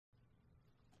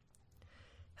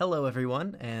Hello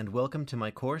everyone, and welcome to my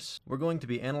course. We're going to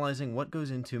be analyzing what goes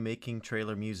into making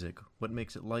trailer music, what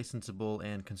makes it licensable,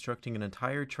 and constructing an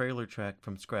entire trailer track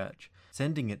from scratch,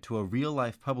 sending it to a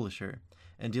real-life publisher,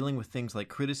 and dealing with things like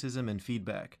criticism and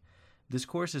feedback. This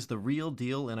course is the real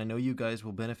deal, and I know you guys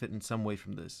will benefit in some way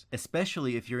from this,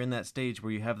 especially if you're in that stage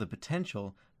where you have the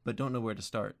potential, but don't know where to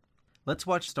start. Let's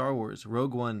watch Star Wars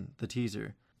Rogue One, the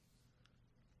teaser.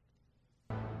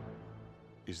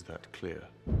 Is that clear?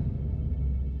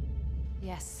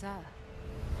 Yes, sir.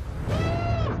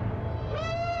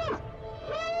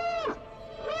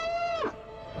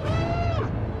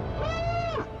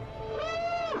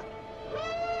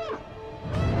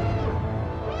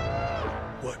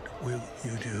 What will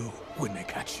you do when they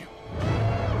catch you?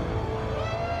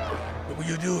 What will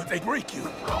you do if they break you?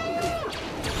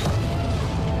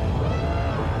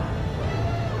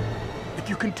 If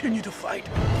you continue to fight?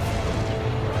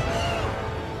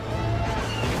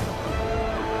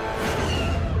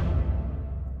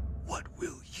 What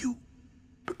will you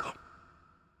become?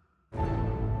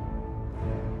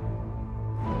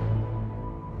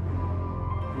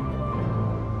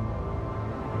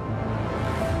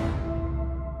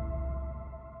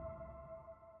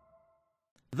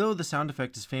 Though the sound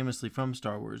effect is famously from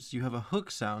Star Wars, you have a hook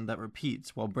sound that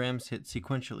repeats while Brams hits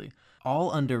sequentially,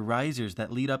 all under risers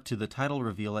that lead up to the title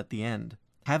reveal at the end.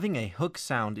 Having a hook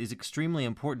sound is extremely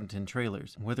important in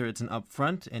trailers, whether it's an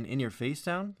upfront and in-your-face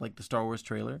sound, like the Star Wars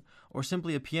trailer, or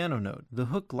simply a piano note. The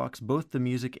hook locks both the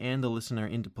music and the listener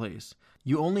into place.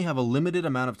 You only have a limited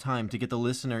amount of time to get the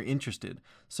listener interested,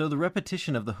 so the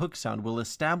repetition of the hook sound will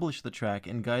establish the track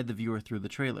and guide the viewer through the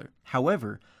trailer.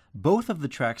 However, both of the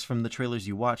tracks from the trailers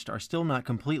you watched are still not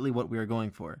completely what we are going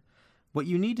for. What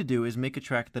you need to do is make a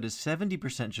track that is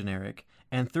 70% generic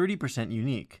and 30%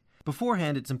 unique.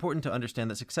 Beforehand, it's important to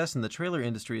understand that success in the trailer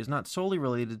industry is not solely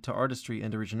related to artistry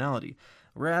and originality.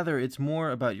 Rather, it's more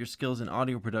about your skills in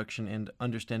audio production and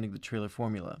understanding the trailer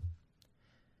formula.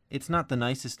 It's not the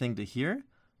nicest thing to hear,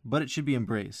 but it should be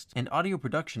embraced, and audio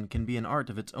production can be an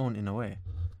art of its own in a way.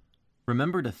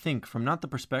 Remember to think from not the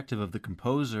perspective of the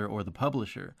composer or the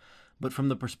publisher, but from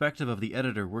the perspective of the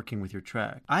editor working with your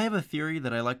track. I have a theory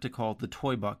that I like to call the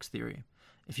toy box theory.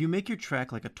 If you make your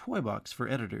track like a toy box for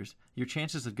editors, your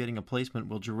chances of getting a placement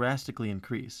will drastically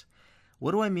increase.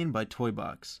 What do I mean by toy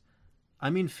box?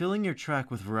 I mean filling your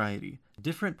track with variety,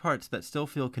 different parts that still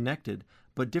feel connected,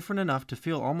 but different enough to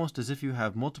feel almost as if you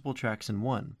have multiple tracks in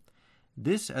one.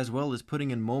 This, as well as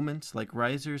putting in moments like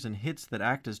risers and hits that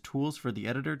act as tools for the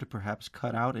editor to perhaps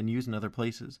cut out and use in other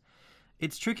places.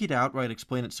 It's tricky to outright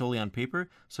explain it solely on paper,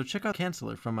 so check out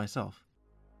Canceller from myself.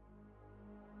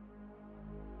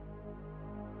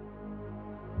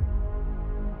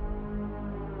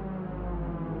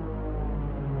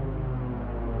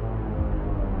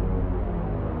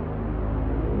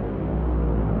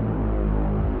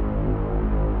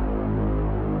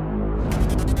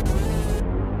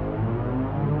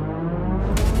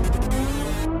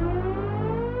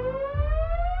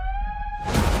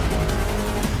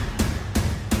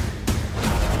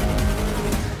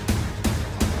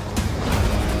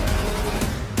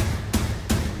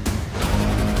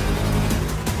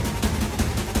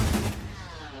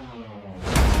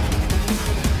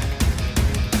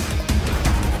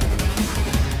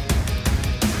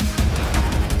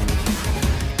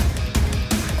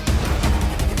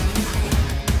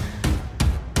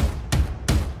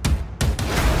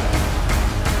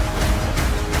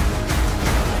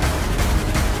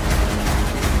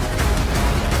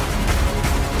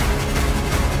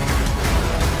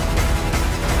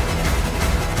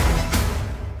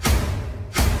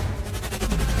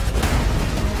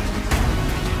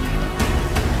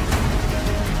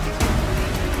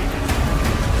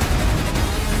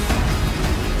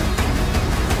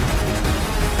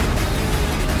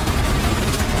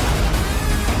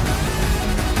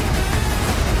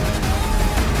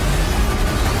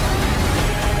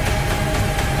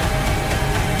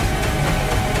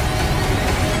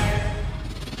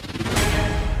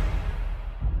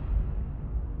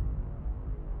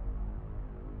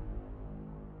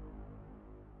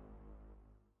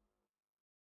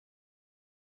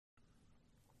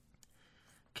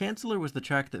 Canceller was the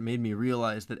track that made me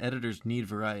realize that editors need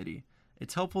variety.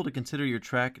 It's helpful to consider your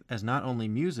track as not only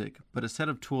music, but a set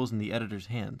of tools in the editor's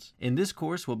hands. In this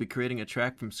course, we'll be creating a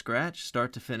track from scratch,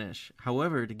 start to finish.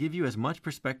 However, to give you as much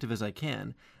perspective as I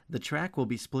can, the track will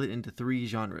be split into 3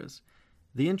 genres.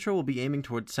 The intro will be aiming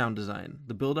towards sound design,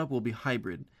 the build-up will be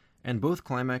hybrid, and both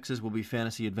climaxes will be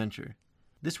fantasy adventure.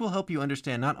 This will help you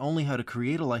understand not only how to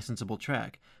create a licensable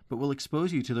track, but will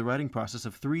expose you to the writing process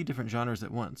of 3 different genres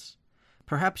at once.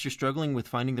 Perhaps you're struggling with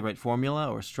finding the right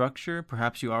formula or structure.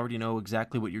 Perhaps you already know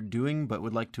exactly what you're doing but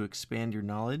would like to expand your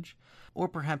knowledge. Or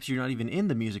perhaps you're not even in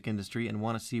the music industry and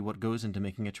want to see what goes into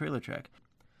making a trailer track.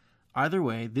 Either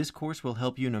way, this course will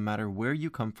help you no matter where you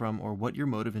come from or what your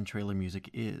motive in trailer music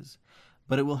is.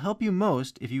 But it will help you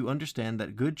most if you understand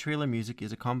that good trailer music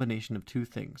is a combination of two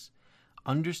things: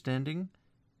 understanding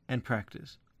and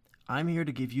practice. I'm here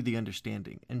to give you the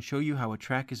understanding and show you how a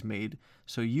track is made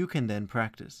so you can then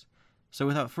practice. So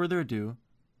without further ado,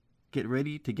 get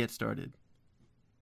ready to get started.